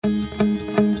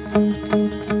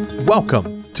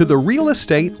Welcome to the Real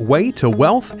Estate Way to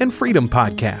Wealth and Freedom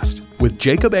podcast with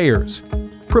Jacob Ayers,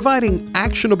 providing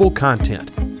actionable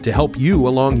content to help you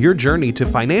along your journey to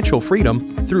financial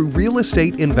freedom through real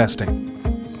estate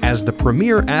investing. As the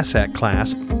premier asset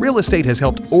class, real estate has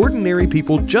helped ordinary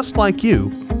people just like you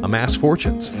amass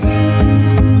fortunes.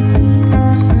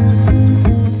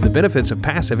 The benefits of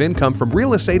passive income from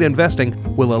real estate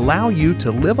investing will allow you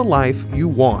to live a life you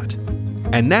want.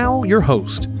 And now, your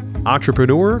host,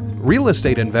 entrepreneur, real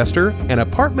estate investor, and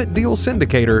apartment deal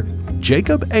syndicator,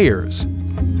 Jacob Ayers.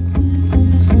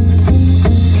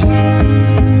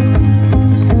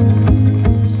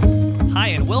 Hi,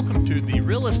 and welcome to the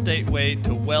Real Estate Way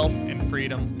to Wealth and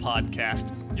Freedom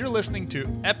podcast. You're listening to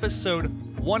episode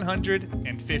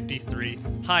 153.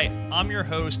 Hi, I'm your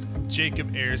host,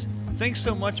 Jacob Ayers. Thanks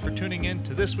so much for tuning in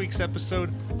to this week's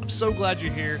episode. I'm so glad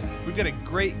you're here. We've got a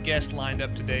great guest lined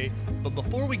up today. But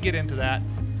before we get into that,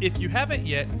 if you haven't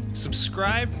yet,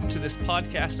 subscribe to this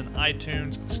podcast on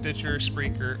iTunes, Stitcher,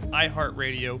 Spreaker,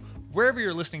 iHeartRadio, wherever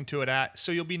you're listening to it at,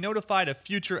 so you'll be notified of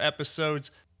future episodes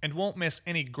and won't miss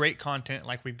any great content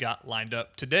like we've got lined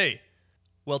up today.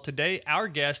 Well, today our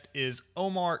guest is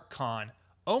Omar Khan.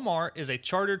 Omar is a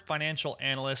chartered financial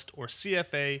analyst, or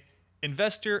CFA,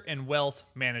 investor and wealth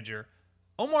manager.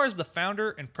 Omar is the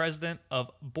founder and president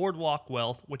of Boardwalk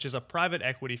Wealth, which is a private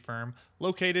equity firm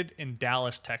located in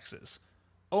Dallas, Texas.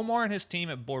 Omar and his team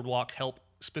at Boardwalk help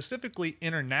specifically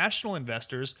international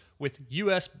investors with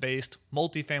U.S.-based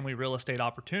multifamily real estate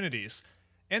opportunities,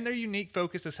 and their unique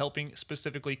focus is helping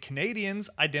specifically Canadians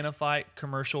identify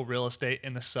commercial real estate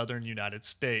in the southern United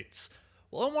States.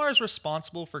 Well, Omar is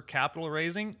responsible for capital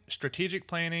raising, strategic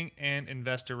planning, and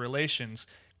investor relations.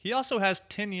 He also has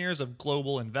 10 years of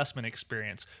global investment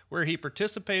experience, where he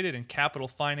participated in capital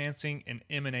financing and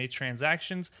M&A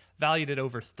transactions valued at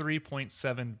over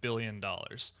 $3.7 billion.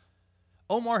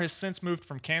 Omar has since moved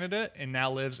from Canada and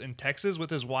now lives in Texas with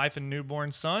his wife and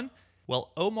newborn son.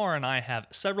 Well, Omar and I have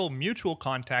several mutual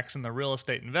contacts in the real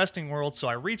estate investing world, so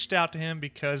I reached out to him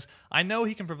because I know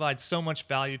he can provide so much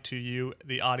value to you,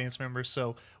 the audience members.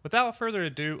 So without further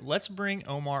ado, let's bring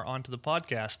Omar onto the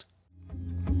podcast.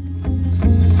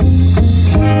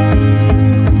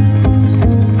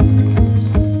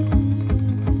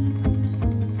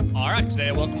 Today,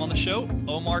 I welcome on the show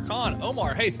Omar Khan.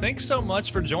 Omar, hey, thanks so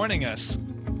much for joining us.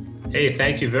 Hey,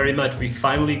 thank you very much. We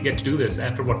finally get to do this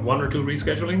after one or two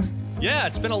reschedulings? Yeah,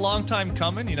 it's been a long time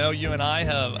coming. You know, you and I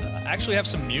have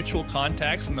some mutual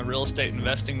contacts in the real estate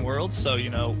investing world. So,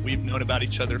 we've known about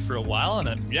each other for a while, and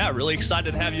I'm really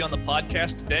excited to have you on the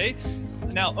podcast today.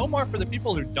 Now, Omar, for the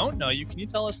people who don't know you, can you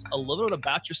tell us a little bit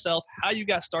about yourself, how you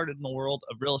got started in the world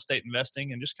of real estate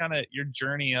investing, and just kind of your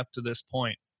journey up to this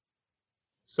point?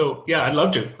 So, yeah, I'd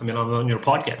love to. I'm on your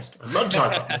podcast. I'd love to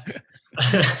talk about this.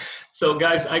 So,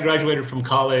 guys, I graduated from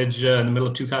college in the middle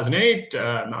of 2008.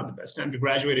 Not the best time to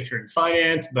graduate if you're in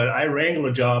finance, but I wrangled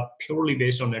a job purely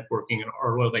based on networking in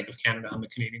our Royal Bank of Canada. I'm a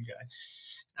Canadian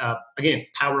guy. Again,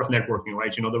 power of networking,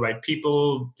 right? You know the right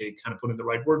people, they kind of put in the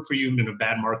right word for you. In a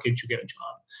bad market, you get a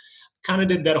job. Kind of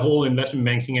did that whole investment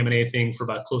banking M&A thing for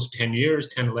about close to 10,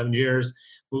 11 years.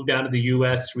 Moved down to the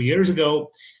U.S. 3 years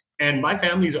ago. And my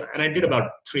family's, and I did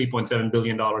about $3.7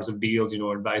 billion of deals,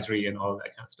 advisory and all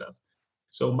that kind of stuff.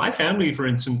 So my family, for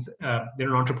instance,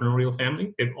 they're an entrepreneurial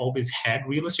family. They've always had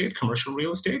real estate, commercial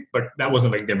real estate, but that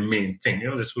wasn't like their main thing.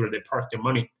 This is where they parked their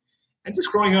money. And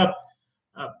just growing up,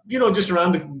 just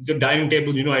around the dining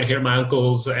table, I'd hear my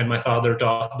uncles and my father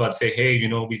talk about, say, hey,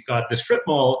 we've got this strip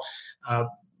mall,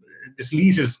 this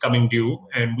lease is coming due,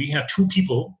 and we have two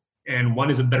people, and one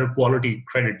is a better quality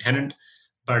credit tenant.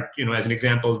 But, as an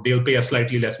example, they'll pay us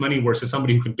slightly less money versus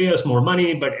somebody who can pay us more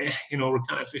money. But, we're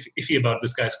kind of iffy about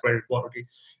this guy's credit quality.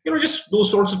 Just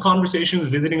those sorts of conversations,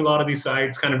 visiting a lot of these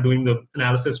sites, kind of doing the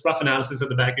analysis, rough analysis at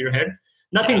the back of your head.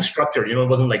 Nothing structured, it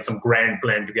wasn't like some grand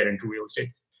plan to get into real estate.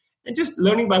 And just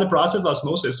learning by the process of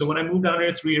osmosis. So when I moved down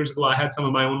here 3 years ago, I had some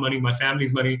of my own money, my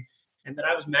family's money, and then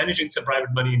I was managing some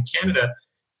private money in Canada.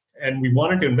 And we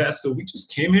wanted to invest, so we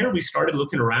just came here. We started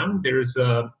looking around.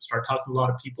 Started talking to a lot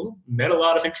of people, met a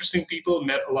lot of interesting people,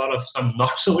 met a lot of some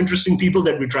not so interesting people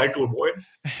that we tried to avoid.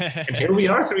 And here we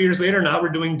are 3 years later. Now we're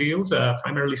doing deals,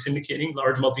 primarily syndicating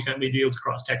large multifamily deals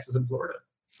across Texas and Florida.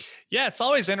 Yeah, it's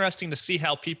always interesting to see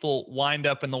how people wind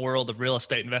up in the world of real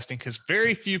estate investing because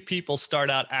very few people start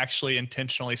out actually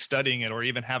intentionally studying it or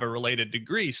even have a related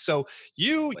degree. So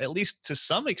you, at least to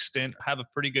some extent, have a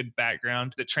pretty good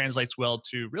background that translates well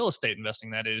to real estate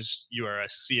investing. That is, you are a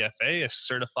CFA, a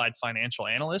certified financial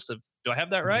analyst. Do I have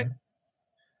that right?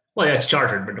 Well, yeah, it's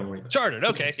chartered, but don't worry about Chartered. it.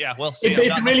 Okay. Yeah. Well, see,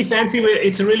 It's a really fancy way.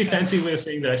 It's a really fancy way of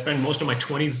saying that I spent most of my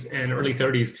 20s and early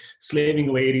 30s slaving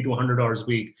away 80 to $100 a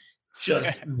week,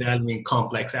 just valuing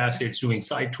complex assets, doing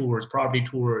site tours, property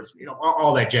tours,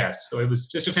 all that jazz. So it was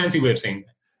just a fancy way of saying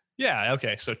that. Yeah.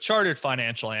 Okay. So chartered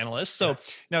financial analyst. So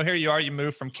now here you are, you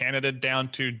moved from Canada down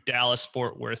to Dallas,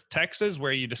 Fort Worth, Texas,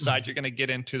 where you decide you're going to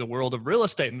get into the world of real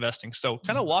estate investing. So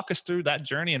kind of walk us through that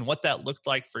journey and what that looked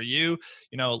like for you.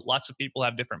 Lots of people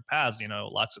have different paths.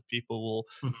 Lots of people will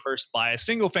first buy a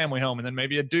single family home and then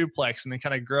maybe a duplex and then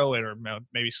kind of grow it, or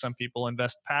maybe some people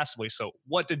invest passively. So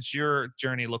what did your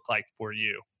journey look like for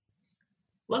you?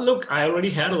 Well, look, I already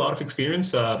had a lot of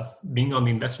experience being on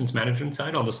the investments management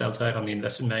side, on the sell side, on the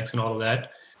investment banks and all of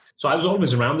that. So I was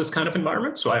always around this kind of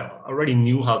environment. So I already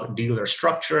knew how the deals are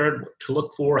structured, what to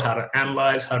look for, how to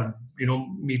analyze, how to,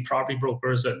 meet property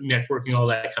brokers, networking, all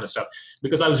that kind of stuff.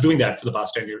 Because I was doing that for the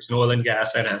past 10 years in oil and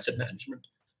gas and asset management.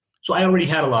 So I already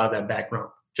had a lot of that background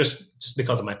just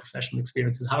because of my professional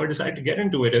experiences. How I decided to get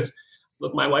into it is,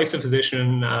 look, my wife's a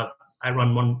physician. I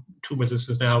run two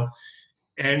businesses now.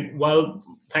 And while,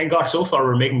 thank God, so far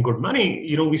we're making good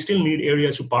money, we still need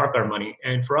areas to park our money.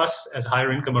 And for us as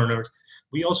higher income earners,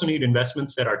 we also need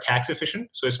investments that are tax efficient.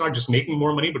 So it's not just making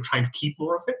more money, but trying to keep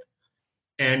more of it.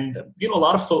 And, a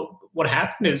lot of what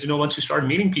happened is, once you start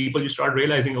meeting people, you start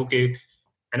realizing, okay,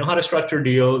 I know how to structure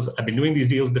deals. I've been doing these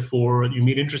deals before. You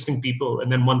meet interesting people, and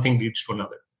then one thing leads to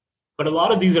another. But a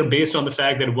lot of these are based on the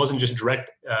fact that it wasn't just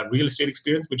direct real estate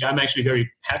experience, which I'm actually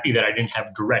very happy that I didn't have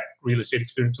direct real estate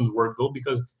experience from the word go,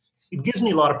 because it gives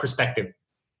me a lot of perspective.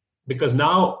 Because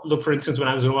now, look, for instance, when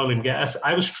I was in oil and gas,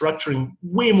 I was structuring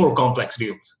way more complex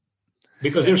deals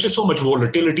because there's just so much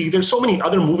volatility. There's so many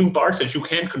other moving parts that you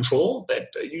can't control that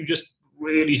you just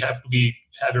really have to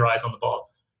have your eyes on the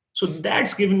ball. So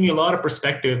that's given me a lot of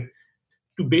perspective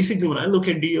to basically, when I look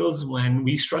at deals, when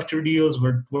we structure deals,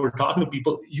 we're talking to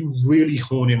people, you really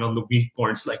hone in on the weak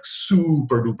points like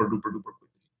super duper duper duper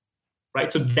quickly,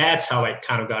 right? So that's how I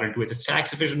kind of got into it. It's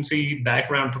tax efficiency,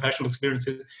 background, professional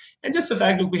experiences, and just the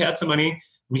fact that we had some money,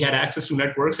 we had access to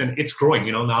networks, and it's growing.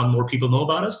 Now more people know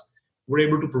about us. We're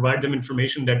able to provide them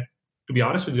information that, to be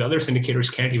honest with you, other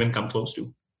syndicators can't even come close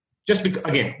to. Just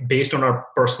again, based on our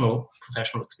personal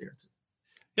professional experiences.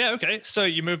 Yeah. Okay. So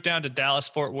you moved down to Dallas,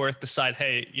 Fort Worth, decide,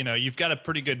 hey, you've got a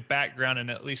pretty good background in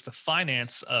at least the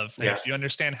finance of things. Yeah. You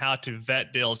understand how to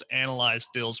vet deals, analyze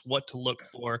deals, what to look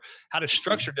for, how to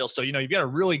structure deals. So, you've got a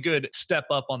really good step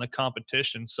up on the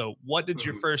competition. So what did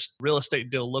your first real estate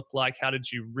deal look like? How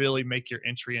did you really make your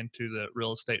entry into the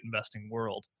real estate investing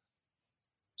world?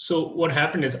 So what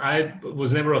happened is I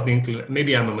was never of the inclination,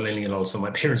 maybe I'm a millennial also,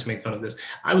 my parents make fun of this.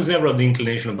 I was never of the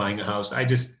inclination of buying a house. I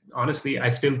just, honestly, I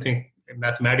still think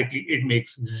mathematically it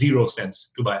makes zero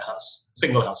sense to buy a house,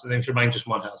 single house. And then if you're buying just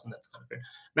one house, and that's kind of great.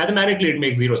 Mathematically, it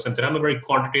makes zero sense. And I'm a very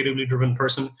quantitatively driven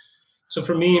person. So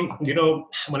for me,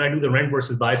 when I do the rent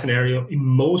versus buy scenario, in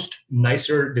most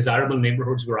nicer, desirable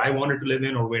neighborhoods where I wanted to live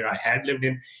in or where I had lived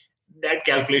in, that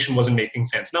calculation wasn't making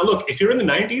sense. Now, look, if you're in the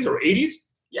 90s or 80s,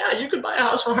 yeah, you could buy a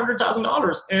house for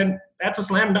 $100,000, and that's a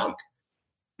slam dunk.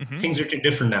 Things are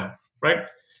different now, right?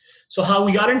 So how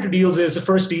we got into deals is the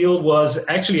first deal was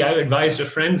actually I advised a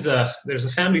friend's, there's a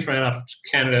family friend out of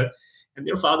Canada, and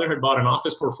their father had bought an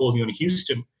office portfolio in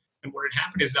Houston. And what had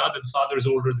happened is now that the father is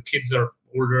older, the kids are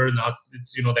older, now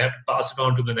it's, they have to pass it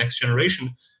on to the next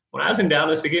generation. When I was in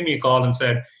Dallas, they gave me a call and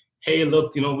said, hey,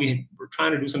 look, we're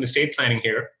trying to do some estate planning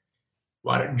here.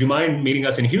 Do you mind meeting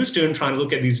us in Houston, trying to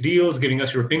look at these deals, giving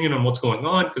us your opinion on what's going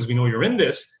on? Because we know you're in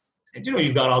this. And,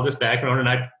 you've got all this background, and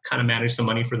I kind of managed some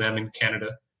money for them in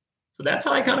Canada. So that's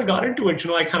how I kind of got into it.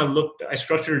 I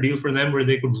structured a deal for them where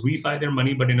they could refi their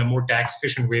money, but in a more tax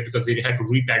efficient way because they had to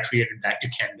repatriate it back to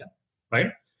Canada,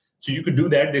 right? So you could do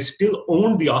that. They still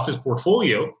owned the office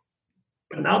portfolio,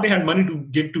 but now they had money to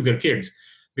give to their kids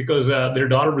because their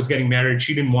daughter was getting married.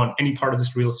 She didn't want any part of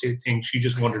this real estate thing. She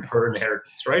just wanted her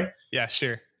inheritance, right? Yeah,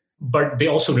 sure. But they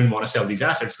also didn't want to sell these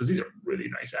assets because these are really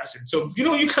nice assets. So,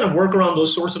 you kind of work around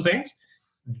those sorts of things.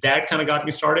 That kind of got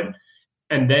me started.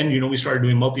 And then, we started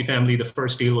doing multifamily. The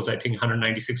first deal was, I think,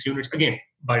 196 units. Again,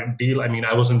 by deal, I mean,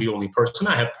 I wasn't the only person.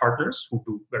 I have partners who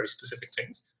do very specific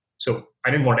things. So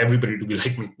I didn't want everybody to be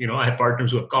like me. I had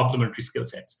partners who have complementary skill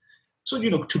sets. So,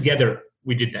 together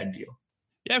we did that deal.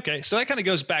 Yeah. Okay. So that kind of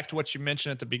goes back to what you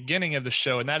mentioned at the beginning of the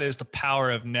show, and that is the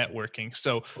power of networking.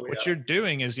 So what you're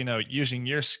doing is, using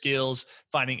your skills,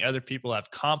 finding other people who have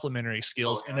complementary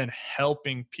skills, and then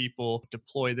helping people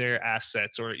deploy their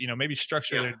assets or, maybe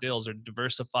structure their deals or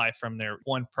diversify from their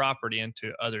one property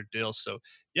into other deals. So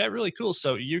yeah, really cool.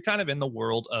 So you're kind of in the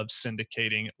world of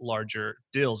syndicating larger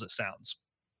deals, it sounds.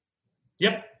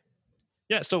 Yep.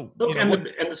 Yeah. So, Look, and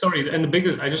the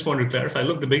biggest, I just wanted to clarify,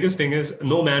 look, the biggest thing is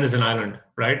no man is an island,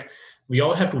 right? We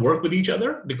all have to work with each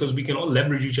other because we can all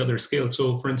leverage each other's skills.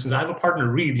 So for instance, I have a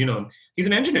partner, Reed, he's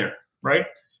an engineer, right?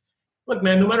 Look,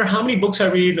 man, no matter how many books I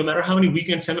read, no matter how many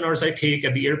weekend seminars I take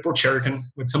at the airport Sheraton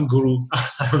with some guru,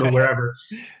 I don't know, wherever,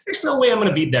 there's no way I'm going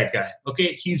to beat that guy,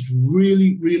 okay? He's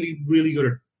really, really, really good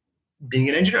at being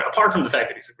an engineer, apart from the fact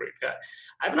that he's a great guy.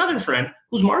 I have another friend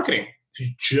who's marketing.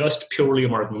 He's just purely a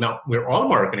marketing. Now, we're all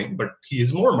marketing, but he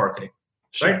is more marketing,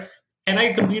 right? Can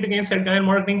I compete against that guy in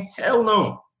marketing? Hell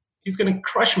no. He's going to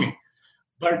crush me.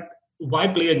 But why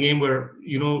play a game where,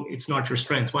 it's not your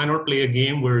strength? Why not play a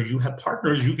game where you have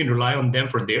partners, you can rely on them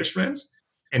for their strengths,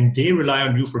 and they rely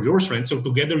on you for your strengths. So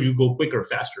together you go quicker,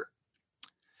 faster.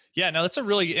 Yeah, no, that's a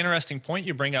really interesting point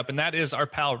you bring up. And that is our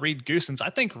pal, Reed Goosens. I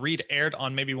think Reed aired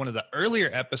on maybe one of the earlier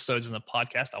episodes in the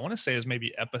podcast. I want to say is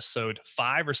maybe episode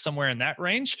 5 or somewhere in that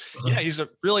range. Yeah, he's a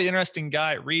really interesting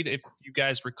guy. Reed, if you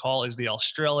guys recall, is the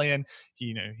Australian.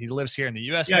 He lives here in the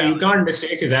US. Yeah, now. You can't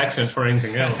mistake his accent for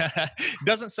anything else.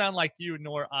 Doesn't sound like you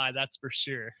nor I, that's for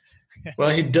sure. Well,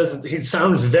 he doesn't. He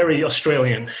sounds very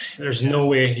Australian. There's no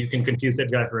way you can confuse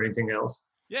that guy for anything else.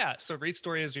 Yeah. So Reed's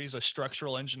story is he's a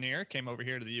structural engineer, came over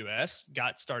here to the US,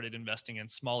 got started investing in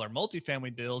smaller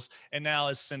multifamily deals, and now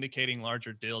is syndicating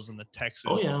larger deals in the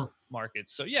Texas market.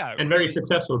 So yeah. And very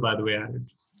successful, by the way.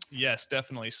 Yes,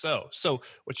 definitely so. So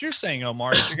what you're saying,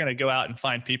 Omar, is you're going to go out and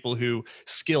find people who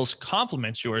skills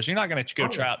complement yours. You're not going to go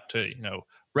try out to,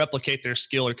 replicate their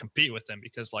skill or compete with them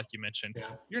because, like you mentioned,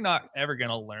 you're not ever going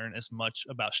to learn as much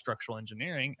about structural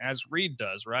engineering as Reed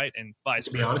does, right? And vice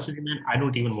versa. To be honest with you, man, I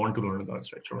don't even want to learn about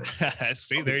structural engineering.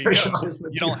 See, there you go.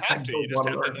 You don't have to. You just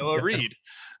have to know a Reed.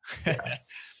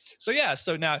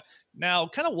 So now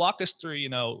kind of walk us through,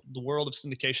 the world of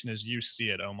syndication as you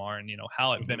see it, Omar, and,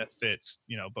 how it benefits,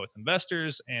 both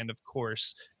investors and, of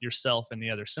course, yourself and the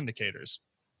other syndicators.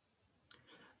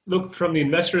 Look, from the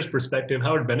investor's perspective,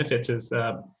 how it benefits is,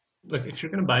 look, if you're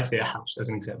going to buy, say, a house, as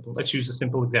an example, let's use a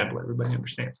simple example everybody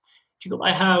understands. If you go buy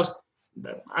a house,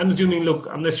 I'm assuming, look,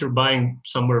 unless you're buying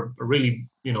somewhere really,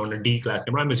 in a D class,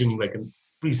 I'm assuming like a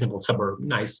pretty simple suburb,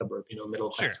 nice suburb, middle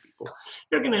class people.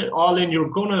 You're going to you're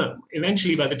going to,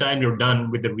 eventually by the time you're done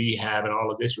with the rehab and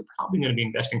all of this, you're probably going to be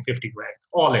investing 50 grand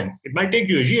all in. It might take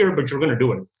you a year, but you're going to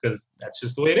do it because that's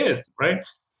just the way it is, right?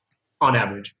 On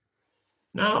average.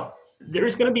 Now,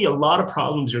 there's going to be a lot of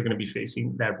problems you're going to be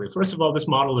facing that way. First of all, this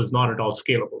model is not at all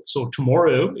scalable. So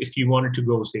tomorrow, if you wanted to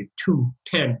go, say, 2,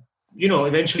 10,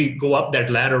 eventually go up that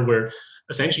ladder where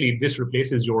essentially this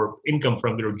replaces your income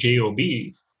from your JOB,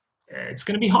 it's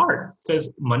going to be hard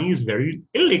because money is very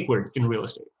illiquid in real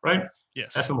estate, right?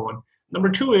 Yes. That's number one. Number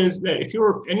two is that if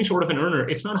you're any sort of an earner,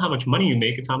 it's not how much money you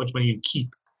make, it's how much money you keep.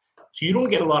 So you don't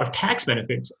get a lot of tax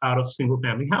benefits out of single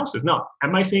family houses. Now,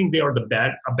 am I saying they are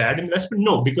a bad investment?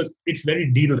 No, because it's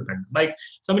very deal dependent. Like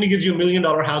somebody gives you $1 million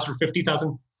house for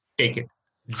 $50,000, take it.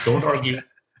 Don't argue,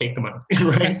 take the money,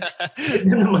 right? Give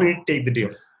them the money, take the deal.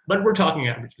 But we're talking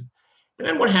averages. And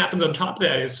then what happens on top of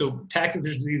that is, so tax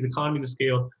efficiencies, economies of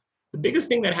scale. The biggest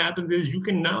thing that happens is you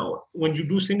can now, when you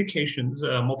do syndications,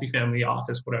 multifamily,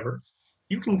 office, whatever,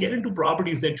 you can get into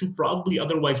properties that you probably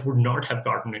otherwise would not have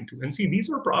gotten into. And see, these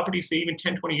were properties, say, even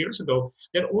 10, 20 years ago,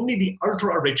 that only the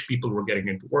ultra-rich people were getting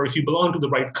into. Or if you belong to the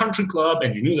right country club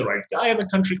and you knew the right guy in the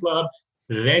country club,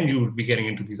 then you would be getting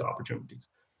into these opportunities.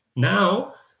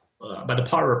 Now, by the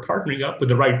power of partnering up with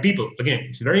the right people, again,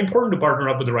 it's very important to partner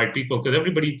up with the right people because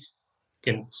everybody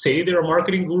can say they're a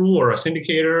marketing guru or a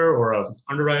syndicator or an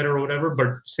underwriter or whatever, but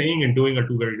saying and doing are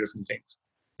two very different things,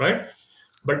 right?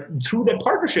 But through that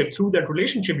partnership, through that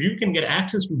relationship, you can get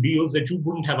access to deals that you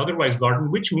wouldn't have otherwise gotten,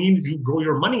 which means you grow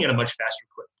your money at a much faster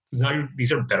clip. Because now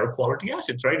these are better quality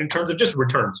assets, right? In terms of just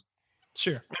returns.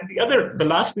 Sure. And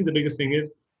lastly, the biggest thing is,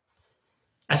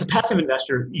 as a passive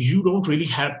investor, you don't really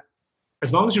have,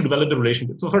 as long as you develop the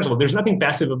relationship. So first of all, there's nothing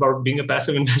passive about being a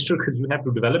passive investor because you have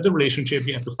to develop the relationship.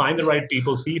 You have to find the right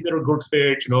people, see if they're a good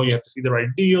fit. You have to see the right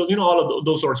deals, all of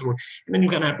those sorts of work. And then you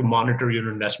kind of have to monitor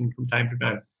your investment from time to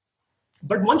time.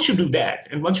 But once you do that,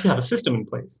 and once you have a system in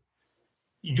place,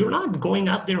 you're not going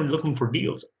out there and looking for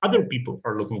deals. Other people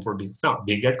are looking for deals. Now,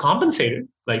 they get compensated,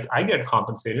 like I get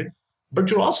compensated, but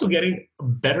you're also getting a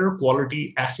better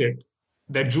quality asset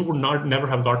that you would never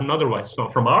have gotten otherwise. So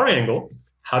from our angle,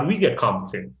 how do we get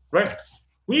compensated, right?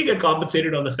 We get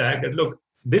compensated on the fact that, look,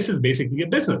 this is basically a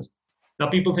business. Now,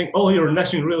 people think, oh, you're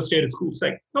investing in real estate at school. It's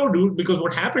like, no, dude, because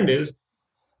what happened is,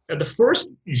 the first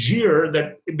year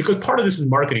because part of this is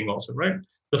marketing also, right?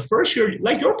 The first year,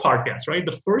 like your podcast, right?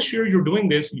 The first year you're doing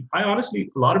this, I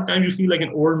honestly, a lot of times you feel like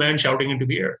an old man shouting into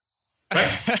the air.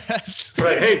 right?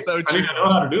 Right. Hey, So I mean, true. I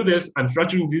know how to do this. I'm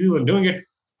structuring the deal and doing it.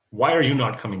 Why are you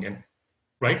not coming in?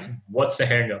 Right? Mhm. What's the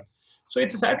hang up? So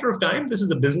it's a factor of time. This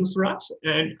is a business for us.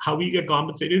 And how we get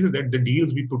compensated is that the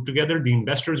deals we put together, the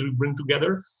investors we bring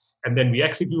together, and then we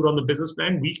execute on the business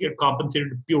plan, we get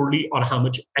compensated purely on how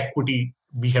much equity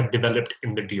we have developed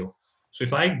in the deal. So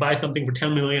if I buy something for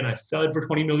 10 million, I sell it for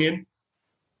 20 million,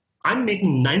 I'm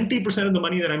making 90% of the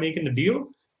money that I make in the deal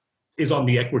is on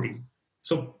the equity.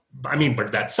 So, I mean,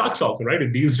 but that sucks also, right?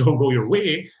 If deals don't go your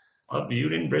way, you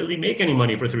didn't really make any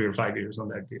money for 3 or 5 years on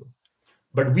that deal.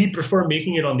 But we prefer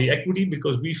making it on the equity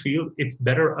because we feel it's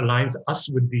better aligns us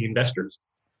with the investors.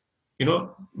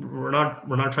 We're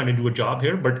not trying to do a job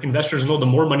here, but investors know the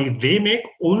more money they make,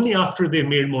 only after they've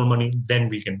made more money, then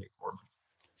we can make more money.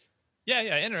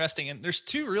 Yeah, interesting. And there's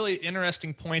two really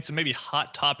interesting points and maybe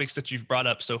hot topics that you've brought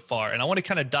up so far. And I want to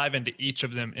kind of dive into each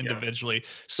of them individually. Yeah.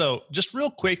 So just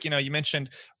real quick, you mentioned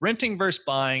renting versus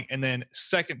buying, and then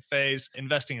second phase,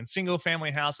 investing in single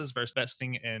family houses versus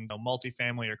investing in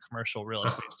multifamily or commercial real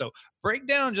estate. So break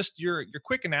down just your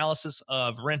quick analysis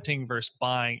of renting versus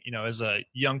buying, as a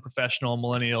young professional,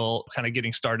 millennial, kind of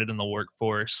getting started in the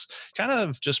workforce. Kind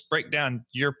of just break down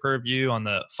your purview on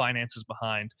the finances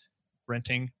behind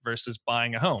renting versus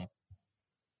buying a home.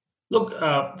 Look,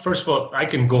 first of all, I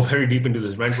can go very deep into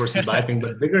this rent versus buy thing,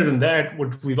 but bigger than that,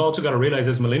 what we've also got to realize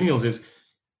as millennials is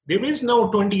there is no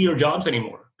 20-year jobs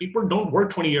anymore. People don't work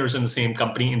 20 years in the same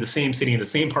company, in the same city, in the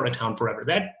same part of town forever.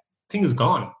 That thing is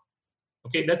gone.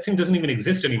 Okay, that thing doesn't even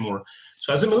exist anymore.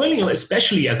 So as a millennial,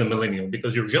 especially as a millennial,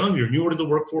 because you're young, you're newer to the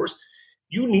workforce,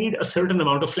 you need a certain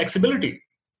amount of flexibility.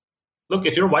 Look,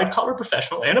 if you're a white-collar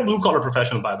professional and a blue-collar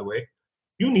professional, by the way,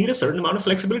 you need a certain amount of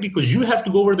flexibility because you have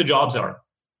to go where the jobs are.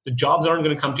 The jobs aren't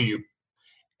going to come to you.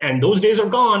 And those days are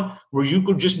gone where you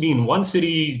could just be in one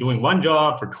city doing one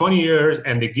job for 20 years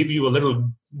and they give you a little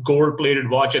gold-plated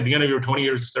watch at the end of your 20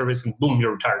 years of service and boom,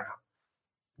 you're retired now.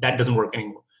 That doesn't work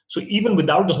anymore. So even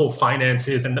without the whole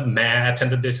finances and the math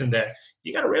and the this and that,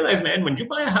 you got to realize, man, when you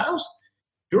buy a house,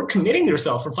 you're committing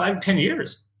yourself for 5 to 10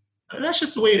 years. And that's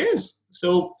just the way it is.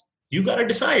 So you got to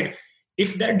decide.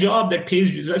 If that job that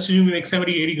pays you, let's assume you make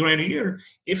 70, 80 grand a year.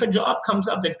 If a job comes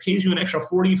up that pays you an extra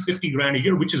 40, 50 grand a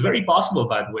year, which is very possible,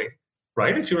 by the way,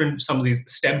 right? If you're in some of these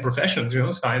STEM professions,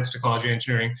 science, technology,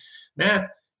 engineering, math,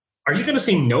 are you going to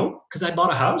say no because I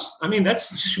bought a house? I mean,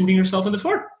 that's shooting yourself in the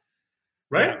foot,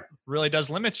 right? It really does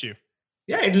limit you.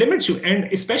 Yeah, it limits you. And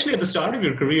especially at the start of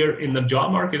your career in the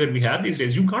job market that we have these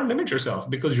days, you can't limit yourself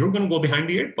because you're going to go behind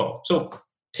the 8 ball. So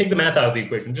take the math out of the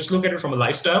equation. Just look at it from a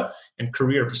lifestyle and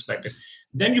career perspective.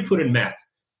 Then you put in math.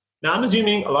 Now, I'm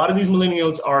assuming a lot of these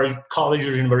millennials are college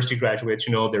or university graduates.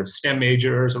 They're STEM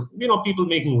majors or, people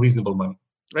making reasonable money,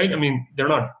 right? Sure. I mean, they're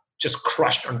not just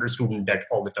crushed under student debt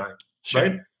all the time, sure.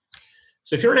 Right?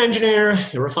 So if you're an engineer,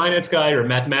 you're a finance guy, you're a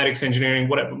mathematics, engineering,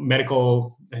 whatever,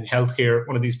 medical and healthcare,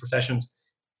 one of these professions,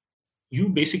 you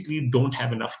basically don't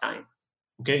have enough time,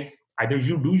 okay? Either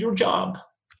you do your job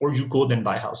or you go then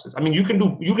buy houses. I mean, you can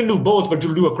do both, but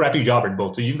you'll do a crappy job at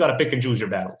both. So you've got to pick and choose your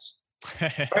battles,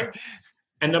 right?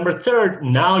 And number third,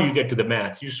 now you get to the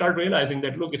math. You start realizing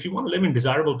that, look, if you want to live in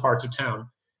desirable parts of town,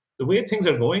 the way things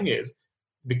are going is,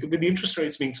 with the interest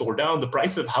rates being sold down, the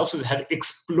prices of houses have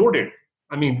exploded.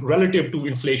 I mean, relative to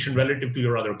inflation, relative to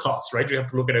your other costs, right? You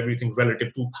have to look at everything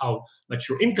relative to how much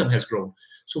your income has grown.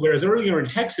 So whereas earlier in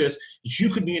Texas, you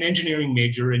could be an engineering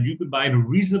major and you could buy in a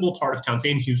reasonable part of town,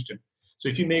 say in Houston. So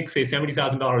if you make, say,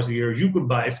 $70,000 a year, you could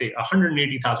buy, say, a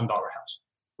 $180,000 house,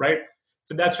 right?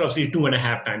 So that's roughly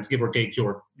 2.5 times, give or take,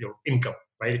 your income,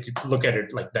 right? If you look at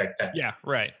it like that. Yeah,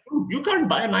 right. You can't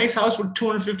buy a nice house for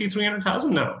 $250,000,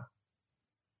 $300,000 now.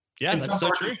 Yeah, that's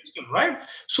so true. Houston, right?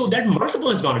 So that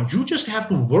multiple has gone up. You just have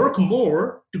to work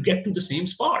more to get to the same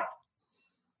spot,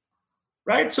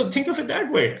 right? So think of it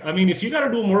that way. I mean, if you got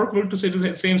to do more work to say to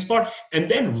the same spot, and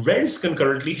then rents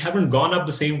concurrently haven't gone up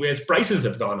the same way as prices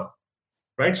have gone up.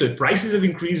 Right? So if prices have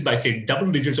increased by, say,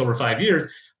 double digits over 5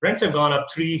 years, rents have gone up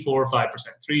 3, 4, 5%,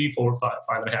 3, 4, 5,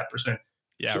 5.5%.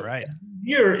 Yeah, so right.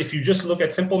 Here, if you just look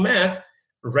at simple math,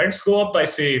 rents go up by,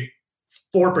 say,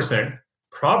 4%,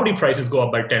 property prices go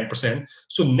up by 10%.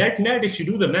 So net, if you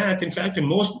do the math, in fact, in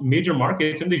most major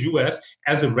markets in the US,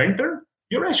 as a renter,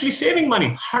 you're actually saving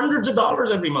money, hundreds of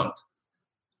dollars every month.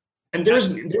 And there's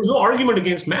no argument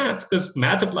against math because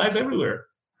math applies everywhere.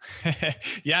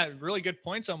 Yeah, really good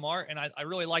points, Omar. And I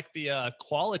really like the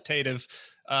qualitative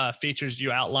features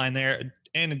you outline there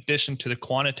in addition to the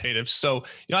quantitative. So,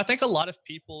 I think a lot of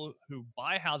people who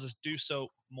buy houses do so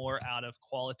more out of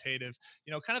qualitative,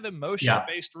 kind of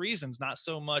emotion-based reasons, not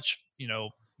so much,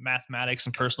 mathematics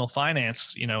and personal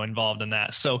finance, involved in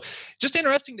that. So just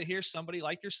interesting to hear somebody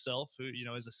like yourself who,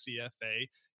 is a CFA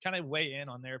kind of weigh in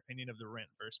on their opinion of the rent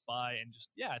versus buy. And just,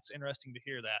 yeah, it's interesting to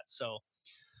hear that. So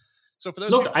for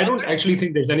those Look, I don't there, actually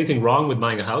think there's anything wrong with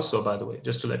buying a house. So by the way,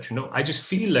 just to let you know, I just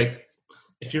feel like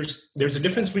there's a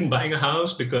difference between buying a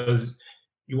house because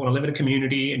you want to live in a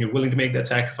community and you're willing to make that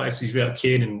sacrifice if you have a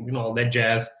kid and all that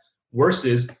jazz,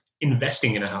 versus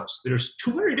investing in a house. There's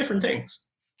two very different things.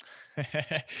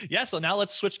 Yeah. So now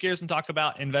let's switch gears and talk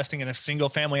about investing in a single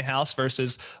family house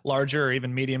versus larger or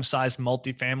even medium-sized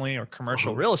multifamily or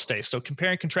commercial real estate. So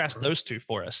compare and contrast those two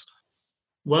for us.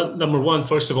 Well, number one,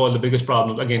 first of all, the biggest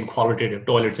problem, again, qualitative,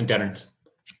 toilets and tenants.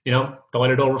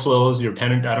 Toilet overflows, your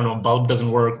tenant, I don't know, bulb doesn't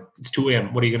work. It's 2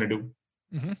 a.m. What are you going to do?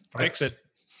 Right? Fix it.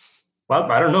 Well,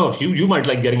 I don't know if you might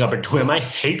like getting up at 2 a.m. I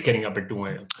hate getting up at 2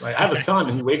 a.m. Like, I have a son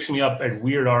who wakes me up at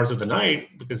weird hours of the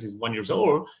night because he's 1 year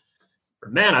old.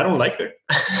 But man, I don't like it.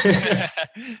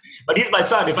 But he's my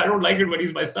son. If I don't like it when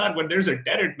he's my son, when there's a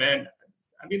tenant, man,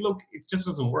 I mean, look, it just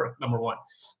doesn't work, number one.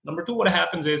 Number two, what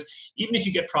happens is, even if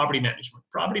you get property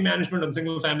management on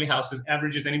single family houses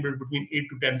averages anywhere between 8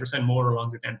 to 10% more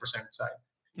along the 10% side.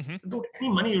 Dude, any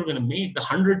money you're going to make, the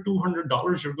 $100,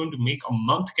 $200 you're going to make a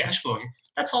month cash flowing,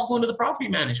 that's all going to the property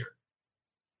manager,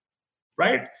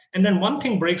 right? And then one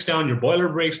thing breaks down, your boiler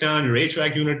breaks down, your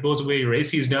HVAC unit goes away, your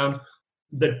AC is down,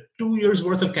 the 2 years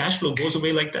worth of cash flow goes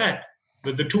away like that.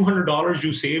 The $200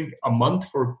 you saved a month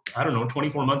for,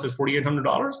 24 months is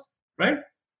 $4,800, right?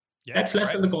 Yeah, that's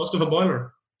less than the cost of a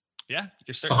boiler. Yeah,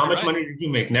 you're so how much money did you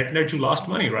make? Net, you lost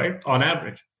money, right? On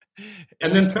average.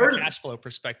 And then third, cash flow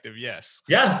perspective, yes.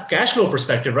 Yeah, cash flow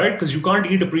perspective, right? Because you can't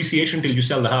eat appreciation till you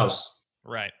sell the house.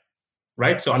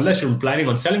 Right. So unless you're planning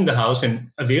on selling the house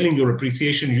and availing your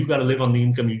appreciation, you got to live on the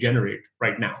income you generate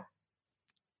right now.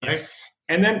 Right. Yes.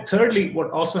 And then thirdly,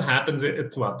 what also happens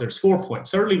is, there's 4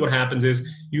 points. Thirdly, what happens is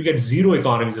you get zero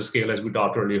economies of scale, as we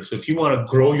talked earlier. So if you want to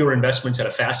grow your investments at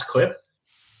a fast clip,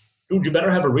 dude, you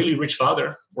better have a really rich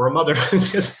father or a mother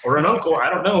or an uncle, I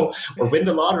don't know, or win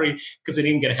the lottery, because it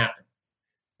ain't going to happen.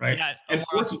 Right. Yeah. And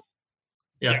fourth,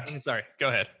 yeah. Sorry. Go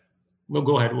ahead. No,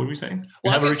 go ahead. What were you saying?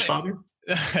 You have a rich father?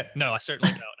 No, I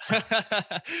certainly don't.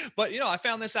 But I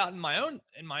found this out in my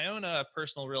own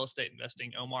personal real estate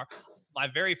investing, Omar. My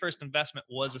very first investment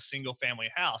was a single family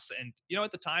house. And,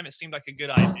 at the time it seemed like a good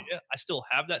idea. I still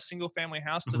have that single family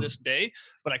house to this day,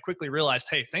 but I quickly realized,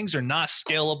 hey, things are not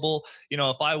scalable.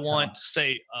 If I want,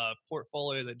 say, a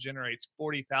portfolio that generates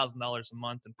 $40,000 a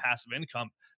month in passive income,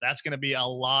 that's going to be a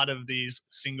lot of these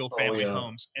single family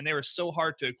homes. And they were so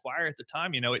hard to acquire at the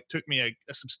time. It took me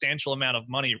a substantial amount of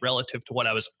money relative to what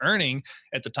I was earning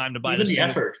at the time to buy the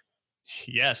effort.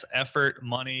 Yes, effort,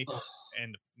 money,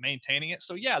 and maintaining it.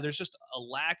 So yeah, there's just a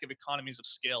lack of economies of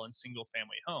scale in single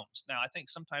family homes. Now, I think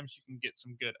sometimes you can get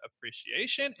some good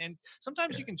appreciation and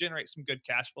sometimes you can generate some good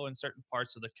cash flow in certain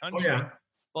parts of the country.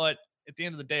 But at the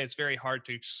end of the day, it's very hard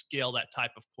to scale that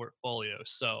type of portfolio.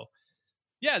 So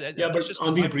but just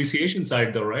on the appreciation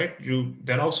side though, right?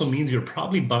 That also means you're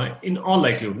probably buying, in all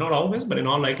likelihood, not always, but in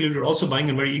all likelihood, you're also buying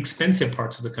in very expensive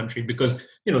parts of the country because,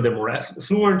 they're more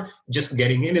affluent. Just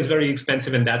getting in is very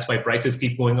expensive. And that's why prices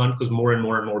keep going on, because more and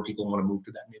more and more people want to move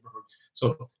to that neighborhood.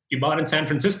 So you bought in San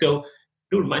Francisco,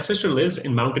 dude, my sister lives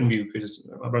in Mountain View because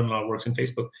my brother-in-law works in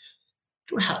Facebook.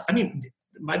 Dude,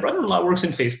 my brother-in-law works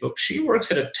in Facebook. She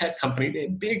works at a tech company. They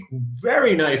make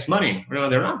very nice money.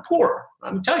 They're not poor.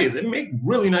 I'm telling you, they make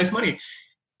really nice money.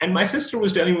 And my sister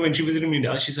was telling me when she visited me in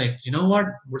Dallas, she's like, you know what?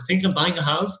 We're thinking of buying a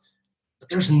house, but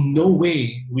there's no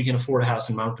way we can afford a house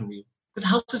in Mountain View. Because the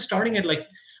house is starting at like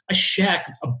a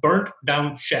shack, a burnt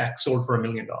down shack sold for $1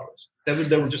 million.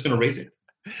 They were just going to raise it.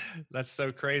 That's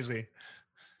so crazy.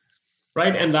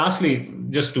 Right. And lastly,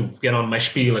 just to get on my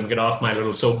spiel and get off my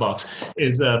little soapbox,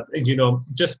 is,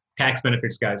 just tax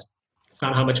benefits, guys. It's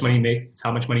not how much money you make, it's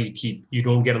how much money you keep. You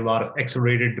don't get a lot of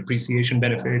accelerated depreciation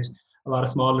benefits, a lot of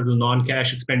small little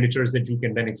non-cash expenditures that you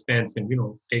can then expense and,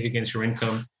 take against your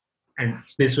income. And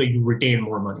this way you retain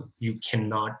more money. You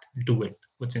cannot do it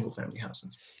with single family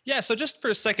houses. Yeah. So just for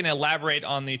a second, elaborate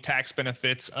on the tax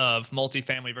benefits of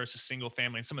multifamily versus single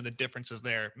family and some of the differences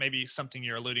there. Maybe something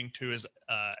you're alluding to is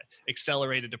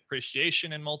accelerated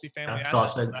depreciation in multifamily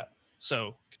assets.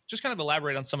 So just kind of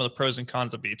elaborate on some of the pros and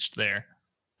cons of each there.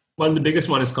 Well, the biggest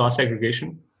one is cost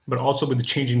segregation, but also with the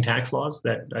changing tax laws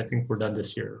that I think were done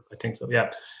this year. I think so.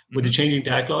 Yeah. With the changing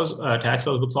tax laws,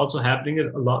 what's also happening is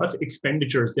a lot of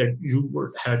expenditures that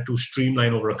you had to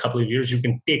streamline over a couple of years, you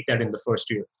can take that in the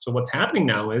first year. So what's happening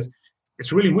now is,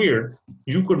 it's really weird.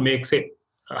 You could make, say,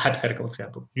 a hypothetical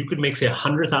example. You could make, say,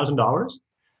 $100,000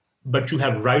 but you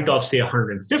have write-offs, say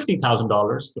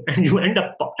 $150,000, and you end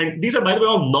up, and these are, by the way,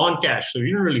 all non-cash, so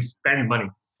you don't really spend money.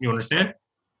 You understand?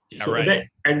 Yeah, So right.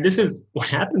 and this is what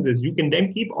happens is you can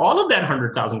then keep all of that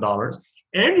 $100,000,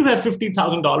 and you have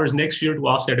 $50,000 next year to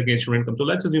offset against your income. So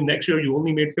let's assume next year you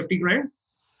only made 50 grand.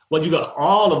 Well, you got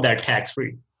all of that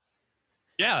tax-free.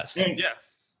 Yes. And Yeah.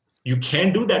 you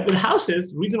can't do that with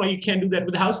houses. The reason why you can't do that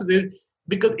with houses is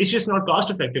because it's just not cost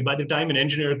effective. By the time an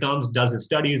engineer comes, does his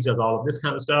studies, does all of this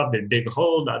kind of stuff, they dig a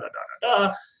hole, da da da da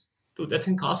da. Dude, that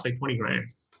thing costs like 20 grand.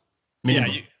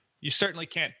 Minimum. Yeah, you certainly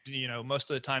can't,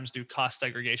 most of the times do cost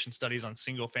segregation studies on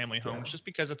single family homes just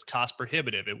because it's cost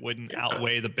prohibitive. It wouldn't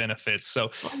outweigh the benefits.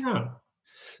 So,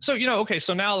 okay.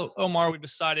 So now, Omar, we've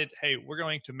decided, hey, we're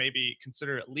going to maybe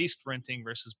consider at least renting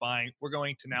versus buying. We're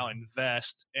going to now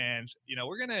invest, and,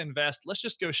 we're going to invest. Let's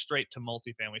just go straight to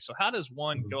multifamily. So how does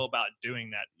one go about doing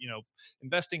that?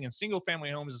 Investing in single family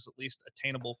homes is at least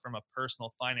attainable from a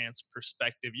personal finance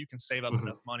perspective. You can save up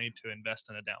enough money to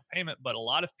invest in a down payment, but a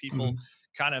lot of people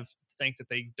kind of think that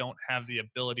they don't have the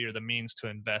ability or the means to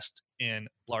invest in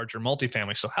larger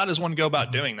multifamily. So how does one go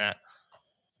about doing that?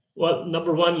 Well,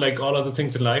 number one, like all other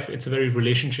things in life, it's a very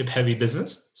relationship heavy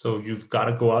business. So you've got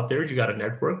to go out there, you got to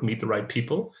network, meet the right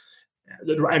people.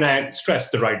 And I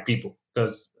stress the right people,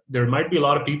 because there might be a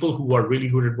lot of people who are really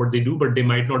good at what they do, but they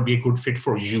might not be a good fit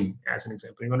for you, as an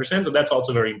example. You understand? So that's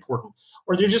also very important.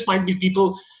 Or there just might be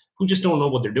people who just don't know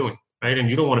what they're doing, right? And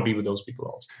you don't want to be with those people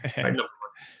also, right?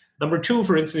 Number two,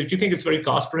 for instance, if you think it's very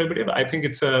cost prohibitive, I think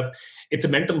it's a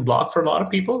mental block for a lot of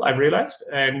people, I've realized.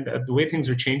 And the way things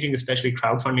are changing, especially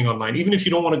crowdfunding online, even if you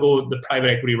don't want to go the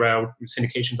private equity route,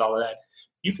 syndications, all of that,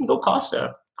 you can go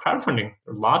crowdfunding.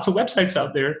 There are lots of websites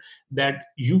out there that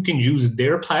you can use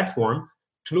their platform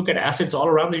to look at assets all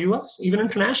around the US, even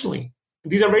internationally.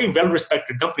 These are very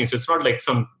well-respected companies. So it's not like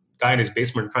some guy in his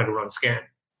basement trying to run a scam. Right?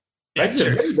 Yeah, These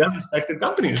are very well-respected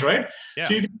companies, right? Yeah.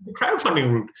 So you can do the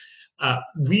crowdfunding route.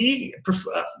 We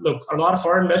prefer, look, a lot of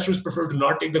our investors prefer to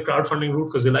not take the crowdfunding route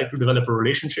because they like to develop a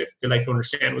relationship. They like to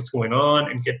understand what's going on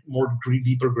and get more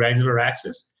deeper, granular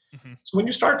access. So when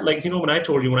you start, when I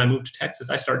told you when I moved to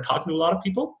Texas, I started talking to a lot of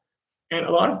people. And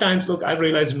a lot of times, look, I've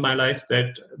realized in my life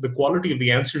that the quality of the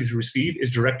answers you receive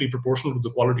is directly proportional to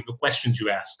the quality of the questions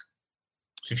you ask.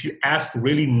 So if you ask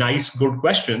really nice, good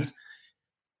questions,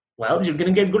 well, you're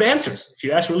going to get good answers. If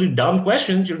you ask really dumb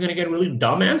questions, you're going to get really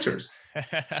dumb answers.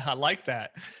 I like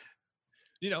that.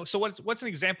 So what's an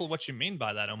example of what you mean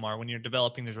by that, Omar? When you're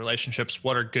developing these relationships,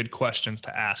 what are good questions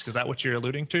to ask? Is that what you're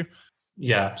alluding to?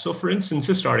 Yeah. So for instance,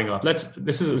 just starting off,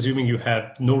 this is assuming you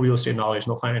have no real estate knowledge,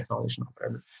 no finance knowledge, no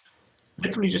whatever.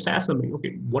 Literally just ask somebody,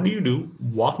 okay, what do you do?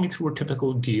 Walk me through a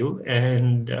typical deal,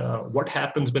 and what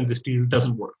happens when this deal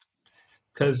doesn't work?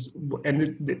 Because,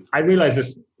 I realized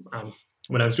this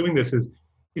when I was doing this, is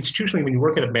institutionally, when you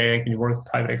work at a bank and you work at a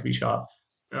private equity shop,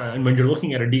 and when you're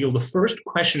looking at a deal, the first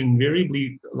question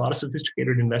invariably a lot of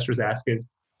sophisticated investors ask is,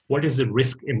 what is the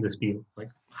risk in this deal? Like,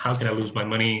 how can I lose my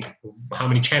money? How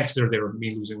many chances are there of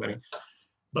me losing money?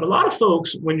 But a lot of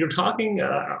folks, when you're talking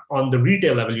on the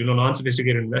retail level,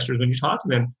 non-sophisticated investors, when you talk to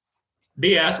them,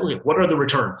 they ask, okay, what are the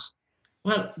returns?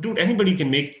 Well, dude, anybody can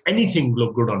make anything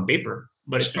look good on paper,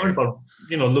 but it's not about,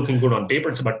 looking good on paper.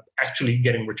 It's about actually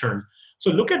getting return. So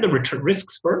look at the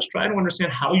risks first, try to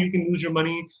understand how you can lose your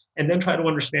money, and then try to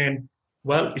understand,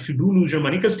 well, if you do lose your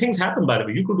money, because things happen, by the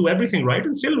way, you could do everything right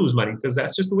and still lose money, because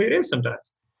that's just the way it is sometimes.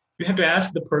 You have to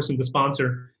ask the person, the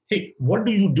sponsor, hey, what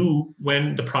do you do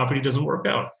when the property doesn't work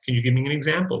out? Can you give me an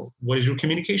example? What is your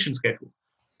communication schedule?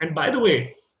 And by the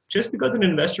way, just because an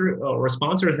investor or a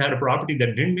sponsor has had a property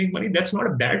that didn't make money, that's not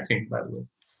a bad thing, by the way,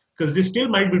 because they still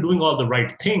might be doing all the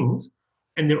right things.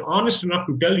 And they're honest enough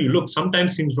to tell you, look,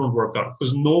 sometimes things don't work out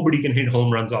because nobody can hit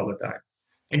home runs all the time.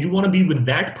 And you want to be with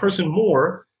that person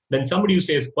more than somebody who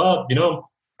says, well,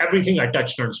 everything I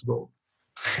touch turns gold.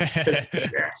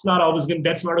 That's not always good.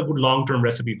 That's not a good long-term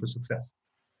recipe for success.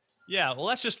 Yeah, well,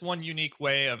 that's just one unique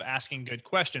way of asking good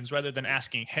questions rather than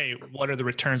asking, hey, what are the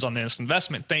returns on this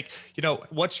investment? Think,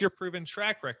 what's your proven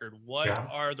track record? What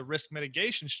are the risk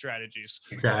mitigation strategies?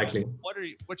 Exactly.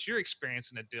 What's your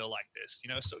experience in a deal like this?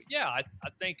 So yeah, I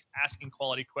think asking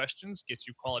quality questions gets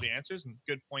you quality answers, and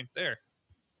good point there.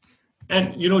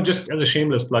 And, just as a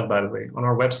shameless plug, by the way, on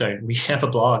our website, we have a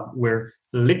blog where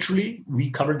literally we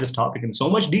covered this topic in so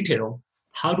much detail,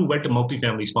 how to vet a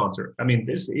multifamily sponsor. I mean,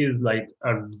 this is like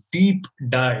a deep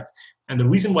dive. And the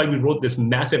reason why we wrote this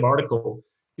massive article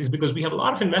is because we have a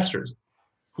lot of investors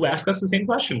who ask us the same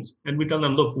questions. And we tell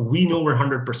them, look, we know we're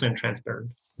 100% transparent.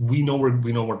 We know what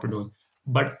we're doing.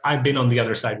 But I've been on the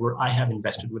other side where I have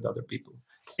invested with other people.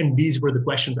 And these were the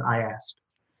questions I asked.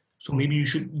 So maybe you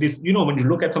should, when you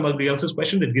look at somebody else's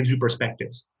question, it gives you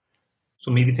perspectives. So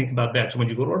maybe think about that. So when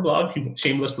you go to our blog,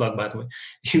 shameless plug, by the way,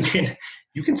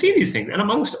 you can see these things, and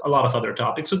amongst a lot of other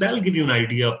topics. So that'll give you an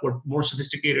idea of what more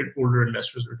sophisticated older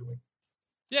investors are doing.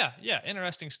 Yeah,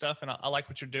 interesting stuff. And I like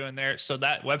what you're doing there. So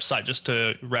that website, just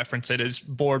to reference it, is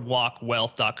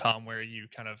boardwalkwealth.com, where you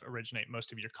kind of originate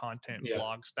most of your content,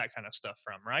 blogs, that kind of stuff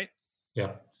from, right?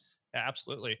 Yeah. Yeah,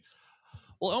 absolutely.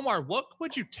 Well, Omar, what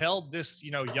would you tell this,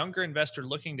 younger investor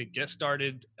looking to get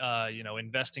started,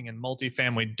 investing in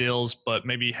multifamily deals, but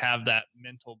maybe have that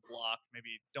mental block,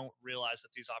 maybe don't realize that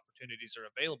these opportunities are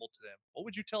available to them? What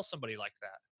would you tell somebody like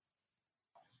that?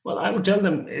 Well, I would tell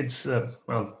them it's I've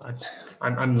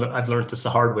learned this the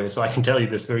hard way, so I can tell you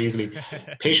this very easily.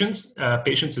 Patience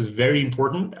is very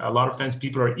important. A lot of times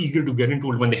people are eager to get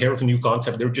into it when they hear of a new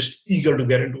concept. They're just eager to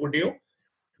get into a deal.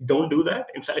 Don't do that.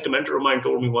 In fact, a mentor of mine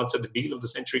told me once that the deal of the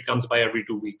century comes by every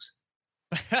 2 weeks.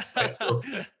 Right?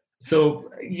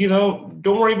 So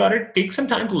don't worry about it. Take some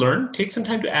time to learn. Take some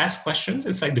time to ask questions.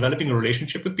 It's like developing a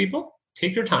relationship with people.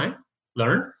 Take your time,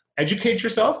 learn, educate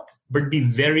yourself, but be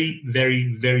very,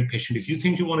 very, very patient. If you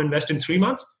think you want to invest in 3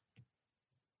 months,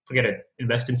 forget it.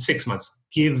 Invest in 6 months.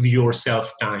 Give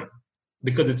yourself time,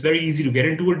 because it's very easy to get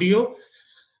into a deal.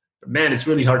 But man, it's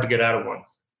really hard to get out of one.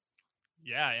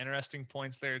 Yeah, interesting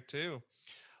points there too.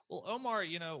 Well, Omar,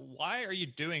 why are you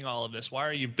doing all of this? Why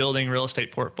are you building real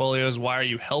estate portfolios? Why are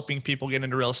you helping people get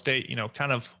into real estate?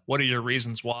 Kind of what are your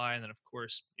reasons why? And then, of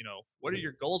course, what are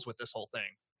your goals with this whole thing?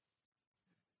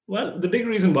 Well, the big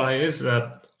reason why is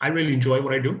I really enjoy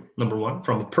what I do. Number one,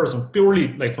 from a personal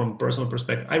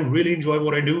perspective, I really enjoy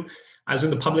what I do. I was in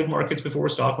the public markets before,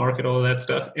 stock market, all of that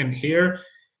stuff. And here,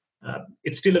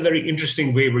 it's still a very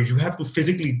interesting way where you have to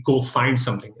physically go find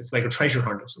something. It's like a treasure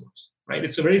hunt of sorts, right?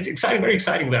 It's very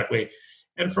exciting that way.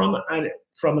 And from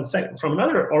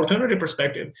another alternative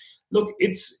perspective, look,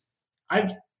 it's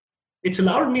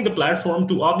allowed me the platform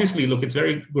to, obviously, look, it's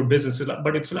very good business,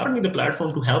 but it's allowed me the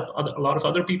platform to help a lot of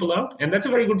other people out. And that's a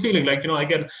very good feeling. Like, I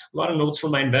get a lot of notes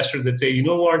from my investors that say, you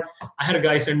know what, I had a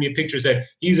guy send me a picture, said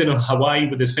he's in Hawaii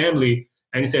with his family.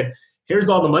 And he said, here's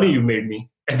all the money you made me.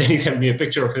 And then he sent me a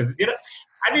picture of it.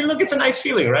 Look, it's a nice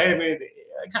feeling, right? I mean,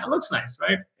 it kind of looks nice,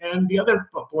 right? And the other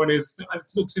point is,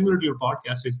 it's similar to your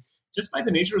podcast, is just by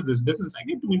the nature of this business, I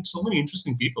get to meet so many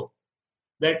interesting people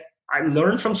that I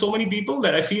learn from so many people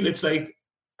that I feel it's like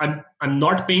I'm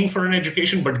not paying for an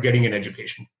education, but getting an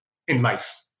education in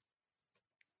life.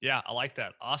 Yeah, I like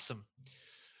that. Awesome.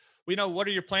 What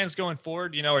are your plans going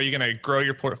forward? Are you going to grow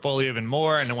your portfolio even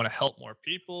more and want to help more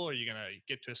people? Are you going to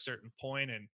get to a certain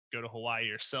point and go to Hawaii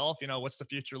yourself? What's the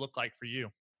future look like for you?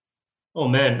 Oh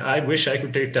man, I wish I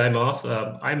could take time off.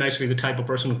 I'm actually the type of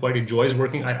person who quite enjoys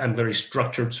working. I'm very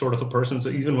structured sort of a person. So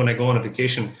even when I go on a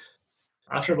vacation,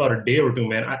 after about a day or two,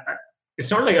 man,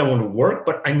 it's not like I want to work,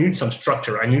 but I need some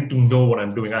structure. I need to know what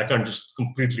I'm doing. I can't just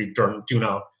completely tune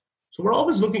out. So we're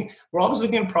always looking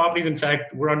at properties. In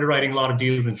fact, we're underwriting a lot of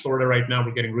deals in Florida right now.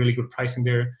 We're getting really good pricing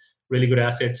there, really good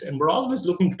assets. And we're always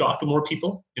looking to talk to more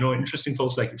people, interesting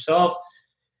folks like yourself.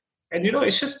 And,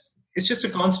 it's just a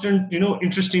constant,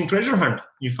 interesting treasure hunt.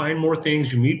 You find more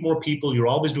things, you meet more people, you're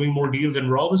always doing more deals, and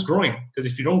we're always growing.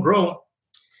 Because if you don't grow,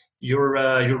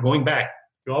 you're going back.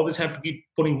 You always have to keep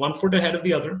putting one foot ahead of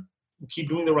the other, and keep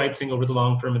doing the right thing over the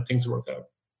long term, and things work out.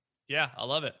 Yeah, I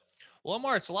love it. Well,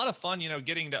 Omar, it's a lot of fun,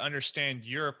 getting to understand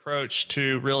your approach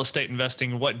to real estate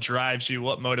investing, what drives you,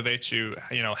 what motivates you,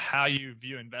 how you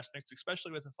view investments,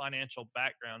 especially with a financial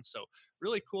background. So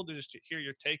really cool to just hear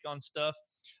your take on stuff.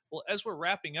 Well, as we're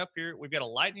wrapping up here, we've got a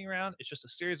lightning round. It's just a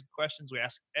series of questions we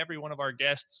ask every one of our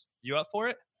guests. You up for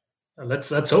it? Let's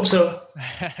hope so.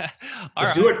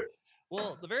 Let's do it.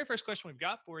 Well, the very first question we've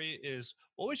got for you is,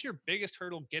 what was your biggest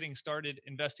hurdle getting started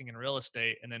investing in real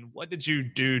estate? And then what did you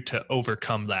do to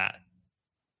overcome that?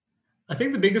 I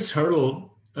think the biggest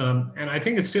hurdle, and I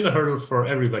think it's still a hurdle for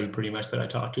everybody pretty much that I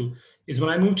talk to, is when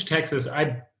I moved to Texas,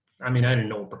 I didn't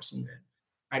know a person there.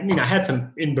 I had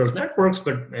some inbuilt networks,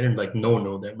 but I didn't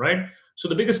know them, right? So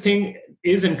the biggest thing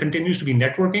is and continues to be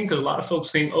networking, because a lot of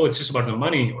folks think, oh, it's just about the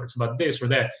money or it's about this or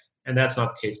that. And that's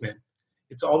not the case, man.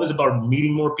 It's always about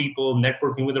meeting more people,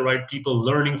 networking with the right people,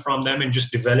 learning from them, and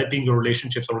just developing your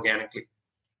relationships organically.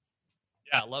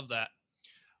 Yeah, I love that.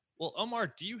 Well,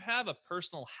 Omar, do you have a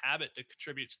personal habit that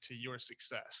contributes to your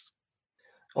success?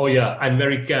 Oh yeah, I'm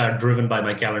very driven by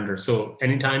my calendar. So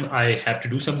anytime I have to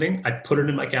do something, I put it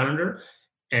in my calendar.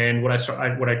 And what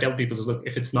I tell people is, look,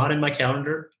 if it's not in my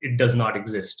calendar, it does not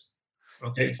exist.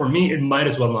 Okay, for me, it might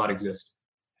as well not exist.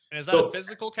 And is that a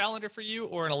physical calendar for you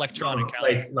or an electronic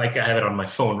calendar? Like I have it on my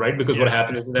phone, right? Because what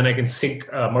happens is then I can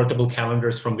sync multiple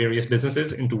calendars from various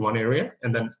businesses into one area,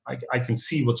 and then I can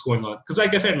see what's going on. Because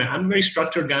like I said, man, I'm a very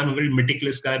structured guy. I'm a very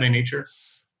meticulous guy by nature.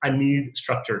 I need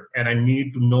structure, and I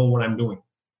need to know what I'm doing.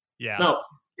 Yeah. Now,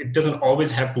 it doesn't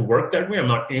always have to work that way. I'm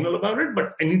not anal about it,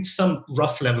 but I need some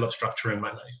rough level of structure in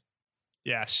my life.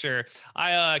 Yeah, sure.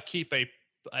 I keep a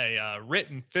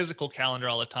written physical calendar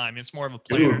all the time. It's more of a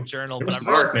planner journal, but I'm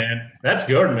smart, man. That's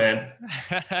good, man.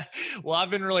 Well, I've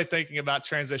been really thinking about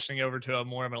transitioning over to a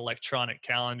more of an electronic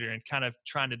calendar and kind of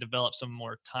trying to develop some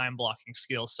more time blocking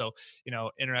skills. So,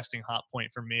 interesting hot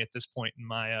point for me at this point in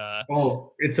my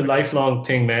it's a lifelong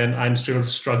thing, man. I'm still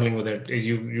struggling with it.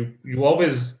 You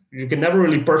can never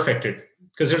really perfect it,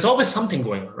 because there's always something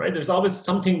going on, right? There's always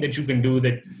something that you can do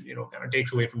that, kind of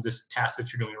takes away from this task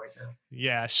that you're doing right now.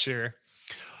 Yeah, sure.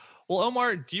 Well,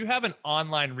 Omar, do you have an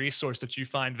online resource that you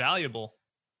find valuable?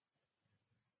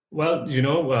 Well,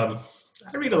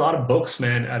 I read a lot of books,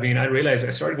 man. I mean, I realized I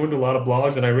started going to a lot of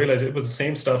blogs, and I realized it was the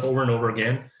same stuff over and over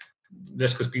again,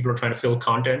 just because people are trying to fill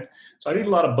content. So I read a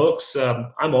lot of books.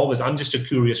 I'm just a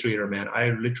curious reader, man.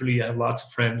 I literally have lots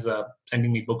of friends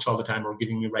sending me books all the time or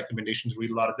giving me recommendations.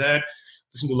 Read a lot of that.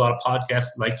 Listen to a lot of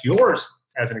podcasts like yours,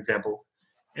 as an example.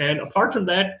 And apart from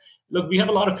that, look, we have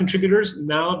a lot of contributors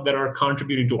now that are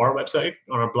contributing to our website,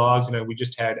 on our blogs. We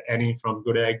just had Annie from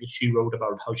Good Egg. She wrote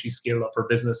about how she scaled up her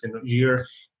business in a year.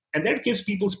 And that gives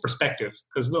people's perspective.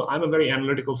 Because, look, I'm a very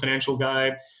analytical financial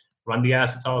guy, run the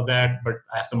assets, all of that. But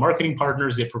I have the marketing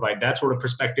partners. They provide that sort of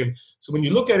perspective. So when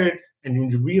you look at it and when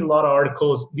you read a lot of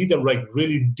articles, these are like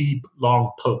really deep,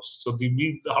 long posts. So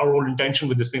our whole intention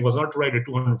with this thing was not to write a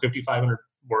 250, 500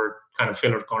 word kind of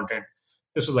filler content.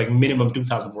 This was like minimum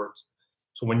 2,000 words.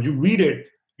 So when you read it,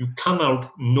 you come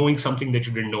out knowing something that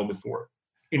you didn't know before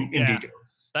in detail.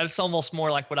 That's almost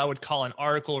more like what I would call an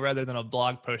article rather than a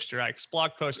blog post, right? Because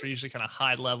blog posts are usually kind of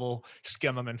high level,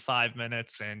 skim them in 5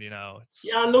 minutes, and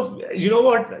Yeah, look, you know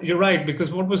what? You're right, because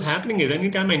what was happening is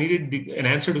anytime I needed an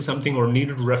answer to something or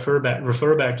needed to refer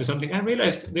back to something, I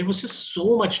realized there was just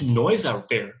so much noise out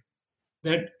there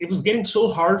that it was getting so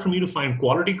hard for me to find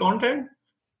quality content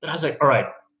that I was like, all right,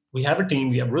 we have a team,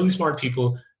 we have really smart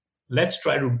people. Let's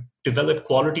try to develop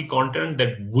quality content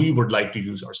that we would like to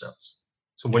use ourselves.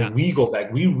 So when we go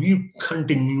back, we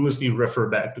continuously refer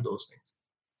back to those things.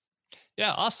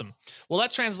 Yeah, awesome. Well,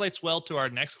 that translates well to our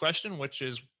next question, which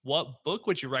is, what book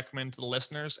would you recommend to the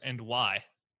listeners and why?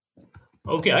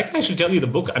 Okay, I can actually tell you the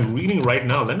book I'm reading right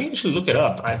now. Let me actually look it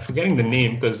up. I'm forgetting the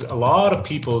name because a lot of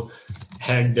people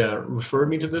had referred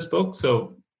me to this book.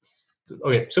 So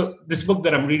this book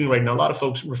that I'm reading right now, a lot of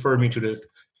folks referred me to this,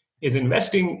 is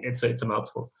Investing. It's a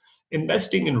mouthful.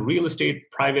 Investing in Real Estate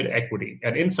Private Equity,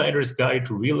 an Insider's Guide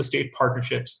to Real Estate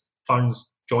Partnerships,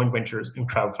 Funds, Joint Ventures, and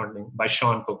Crowdfunding by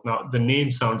Sean Cook. Now, the name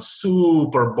sounds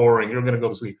super boring. You're going to go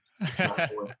to sleep. It's not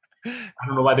boring. I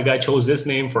don't know why the guy chose this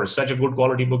name for such a good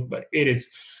quality book, but it is.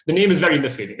 The name is very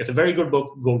misleading. It's a very good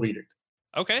book. Go read it.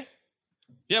 Okay.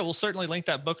 Yeah, we'll certainly link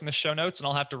that book in the show notes, and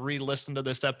I'll have to re-listen to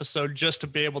this episode just to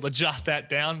be able to jot that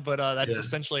down. But that's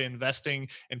essentially Investing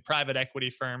in Private Equity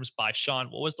Firms by Sean.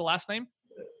 What was the last name?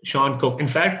 Sean Cook. In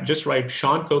fact, just write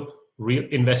Sean Cook,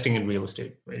 Investing in Real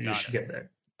Estate. You should get that.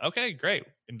 Okay, great.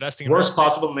 Investing in Worst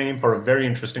possible name for a very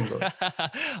interesting book.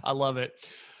 I love it.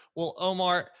 Well,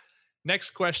 Omar,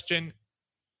 next question.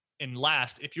 And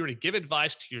last, if you were to give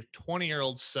advice to your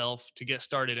 20-year-old self to get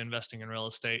started investing in real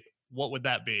estate, what would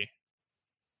that be?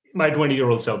 My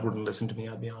 20-year-old self wouldn't listen to me,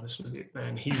 I'll be honest with you.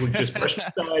 And he would just brush me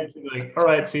aside and be like, all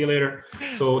right, see you later.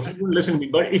 So he wouldn't listen to me.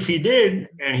 But if he did,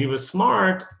 and he was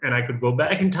smart, and I could go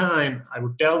back in time, I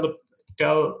would tell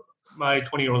my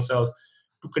 20-year-old self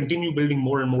to continue building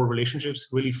more and more relationships,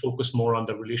 really focus more on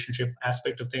the relationship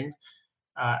aspect of things.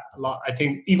 I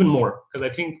think even more, because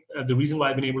I think the reason why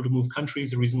I've been able to move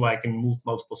countries, the reason why I can move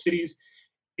multiple cities,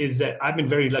 is that I've been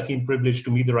very lucky and privileged to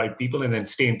meet the right people and then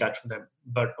stay in touch with them.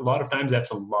 But a lot of times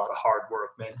that's a lot of hard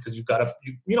work, man, because you've got to,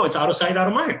 it's out of sight, out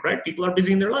of mind, right? People are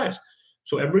busy in their lives.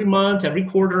 So every month, every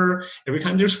quarter, every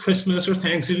time there's Christmas or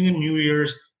Thanksgiving and New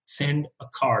Year's, send a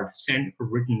card, send a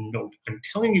written note. I'm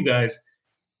telling you guys,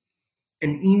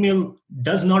 an email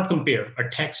does not compare, a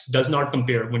text does not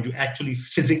compare when you actually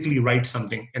physically write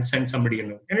something and send somebody a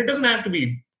note. And it doesn't have to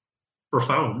be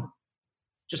profound.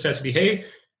 It just has to be, hey,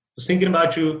 was thinking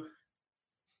about you,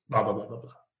 blah, blah, blah, blah,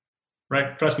 blah.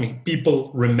 Right? Trust me, people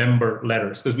remember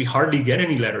letters because we hardly get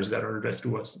any letters that are addressed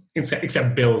to us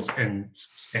except bills and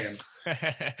spam.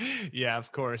 Yeah,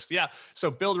 of course. Yeah. So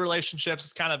build relationships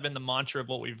has kind of been the mantra of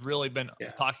what we've really been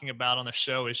talking about on the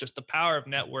show is just the power of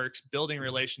networks, building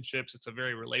relationships. It's a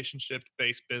very relationship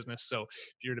based business. So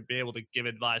if you're to be able to give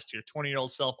advice to your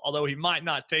 20-year-old self, although he might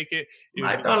not take it,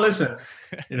 Might not listen,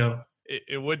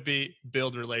 it would be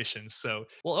build relations. So,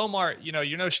 well, Omar,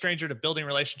 you're no stranger to building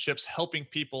relationships, helping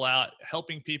people out,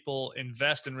 helping people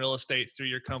invest in real estate through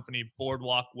your company,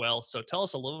 Boardwalk Wealth. So tell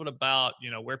us a little bit about,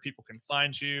 where people can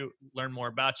find you, learn more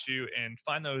about you, and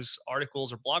find those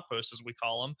articles or blog posts, as we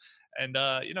call them. And,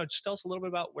 just tell us a little bit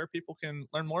about where people can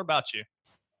learn more about you.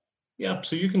 Yeah,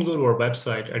 so you can go to our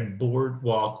website at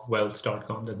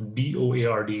boardwalkwealth.com. That's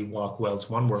BOARD walkwealth,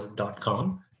 one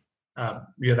word.com.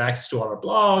 You have access to all our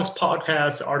blogs,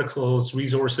 podcasts, articles,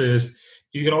 resources.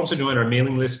 You can also join our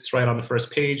mailing lists right on the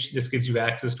first page. This gives you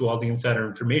access to all the insider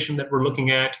information that we're looking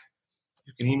at.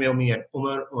 You can email me at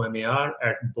Omar, OMAR,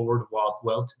 at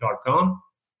boardwalkwealth.com.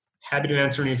 Happy to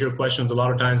answer any of your questions. A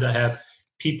lot of times I have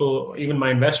people, even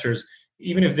my investors,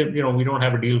 even if we don't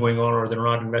have a deal going on or they're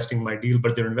not investing in my deal,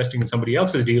 but they're investing in somebody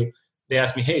else's deal, they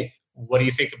ask me, hey, what do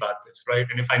you think about this, right?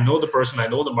 And if I know the person, I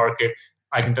know the market,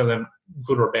 I can tell them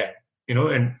good or bad,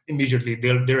 and immediately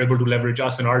they're able to leverage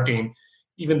us and our team,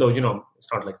 even though,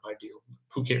 it's not like my deal.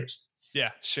 Who cares?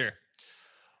 Yeah, sure.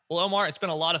 Well, Omar, it's been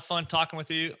a lot of fun talking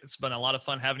with you. It's been a lot of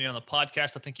fun having you on the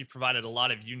podcast. I think you've provided a lot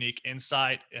of unique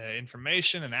insight,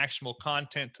 information, and actionable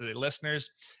content to the listeners.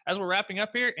 As we're wrapping up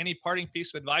here, any parting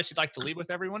piece of advice you'd like to leave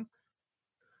with everyone?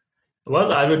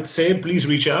 Well, I would say please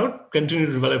reach out, continue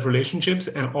to develop relationships,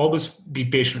 and always be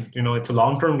patient. It's a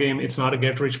long-term game. It's not a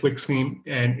get-rich-quick scheme,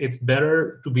 and it's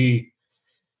better to be,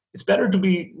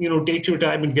 take your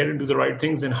time and get into the right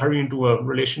things than hurry into a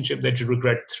relationship that you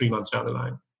regret 3 months down the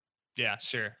line. Yeah,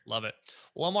 sure. Love it.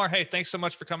 Well, Omar, hey, thanks so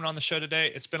much for coming on the show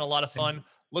today. It's been a lot of fun.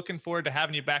 Looking forward to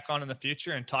having you back on in the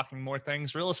future and talking more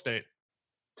things real estate.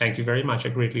 Thank you very much. I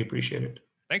greatly appreciate it.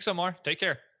 Thanks, Omar. Take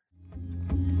care.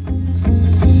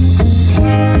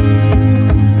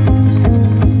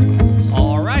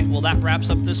 All right. Well, that wraps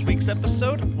up this week's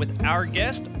episode with our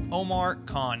guest, Omar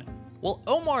Khan. Well,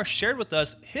 Omar shared with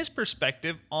us his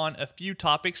perspective on a few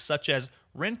topics such as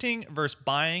renting versus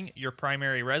buying your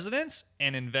primary residence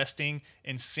and investing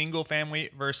in single-family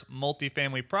versus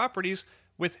multifamily properties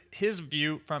with his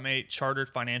view from a chartered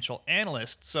financial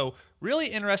analyst. So really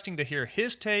interesting to hear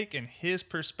his take and his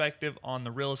perspective on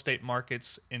the real estate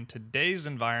markets in today's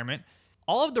environment.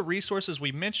 All of the resources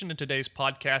we mentioned in today's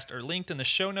podcast are linked in the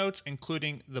show notes,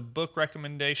 including the book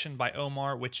recommendation by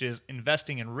Omar, which is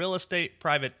Investing in Real Estate,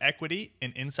 Private Equity,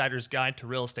 An Insider's Guide to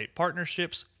Real Estate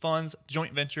Partnerships, Funds,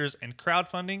 Joint Ventures, and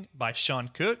Crowdfunding by Sean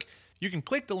Cook. You can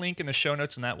click the link in the show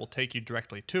notes and that will take you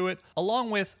directly to it, along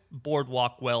with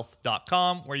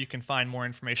boardwalkwealth.com, where you can find more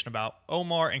information about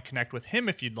Omar and connect with him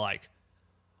if you'd like.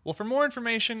 Well, for more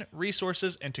information,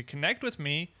 resources, and to connect with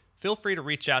me, feel free to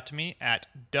reach out to me at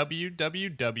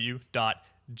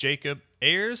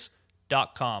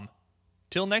www.jacobayers.com.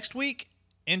 Till next week,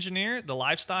 engineer the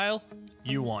lifestyle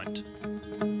you want.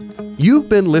 You've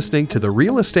been listening to the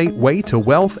Real Estate Way to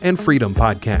Wealth and Freedom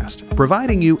podcast,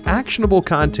 providing you actionable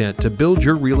content to build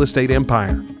your real estate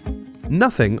empire.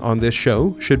 Nothing on this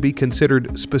show should be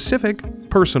considered specific,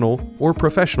 personal, or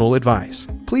professional advice.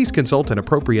 Please consult an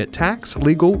appropriate tax,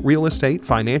 legal, real estate,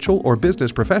 financial, or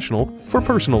business professional for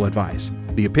personal advice.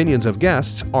 The opinions of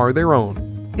guests are their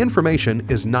own. Information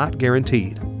is not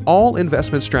guaranteed. All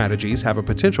investment strategies have a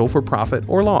potential for profit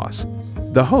or loss.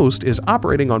 The host is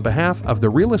operating on behalf of the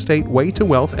Real Estate Way to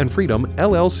Wealth and Freedom,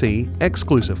 LLC,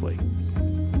 exclusively.